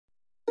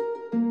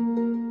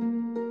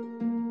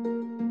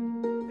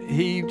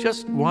He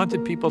just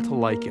wanted people to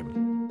like him.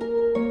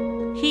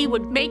 He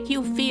would make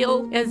you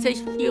feel as if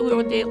you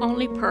were the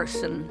only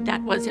person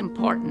that was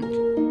important.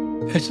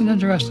 It's an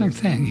interesting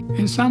thing.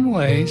 In some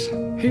ways,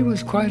 he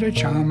was quite a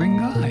charming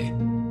guy.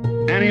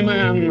 Any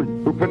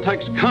man who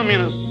protects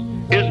communists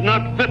is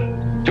not fit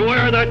to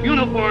wear that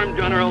uniform,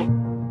 General.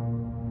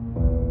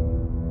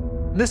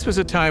 This was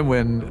a time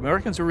when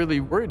Americans were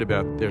really worried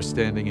about their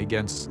standing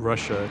against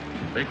Russia.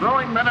 The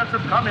growing menace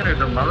of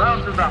communism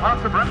arouses the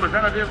House of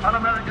Representatives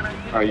un-American.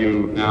 Are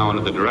you now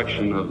under the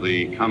direction of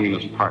the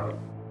Communist Party?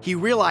 He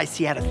realized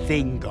he had a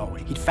thing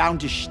going. He'd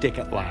found his shtick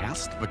at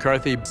last.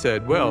 McCarthy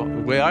said, well,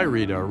 the way I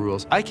read our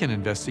rules, I can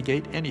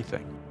investigate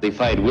anything. The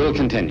fight will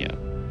continue,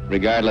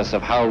 regardless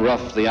of how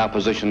rough the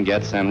opposition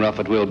gets, and rough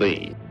it will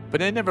be. But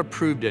they never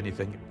proved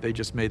anything. They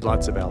just made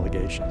lots of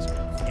allegations.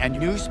 And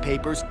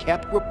newspapers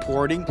kept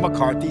reporting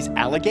McCarthy's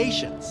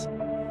allegations.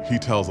 He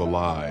tells a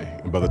lie,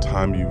 and by the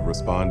time you've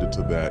responded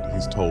to that,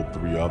 he's told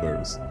 3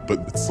 others. But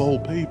it's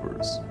sold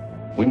papers.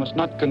 We must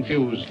not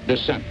confuse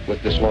dissent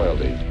with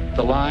disloyalty.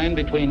 The line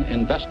between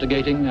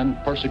investigating and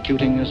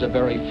persecuting is a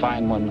very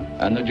fine one,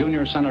 and the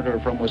junior senator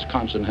from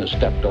Wisconsin has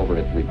stepped over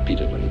it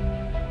repeatedly.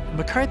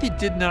 McCarthy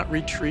did not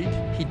retreat.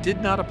 He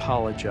did not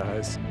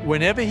apologize.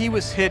 Whenever he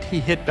was hit, he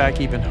hit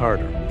back even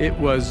harder. It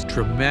was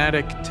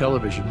dramatic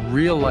television,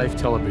 real-life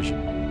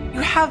television.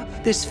 You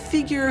have this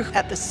figure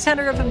at the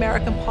center of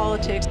American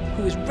politics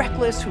who is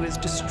reckless, who is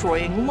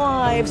destroying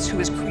lives, who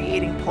is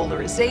creating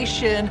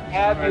polarization.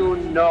 Have you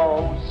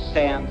no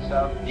sense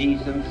of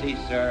decency,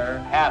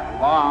 sir?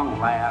 At long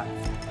last,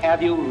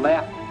 have you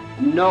left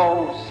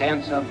no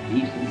sense of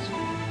decency?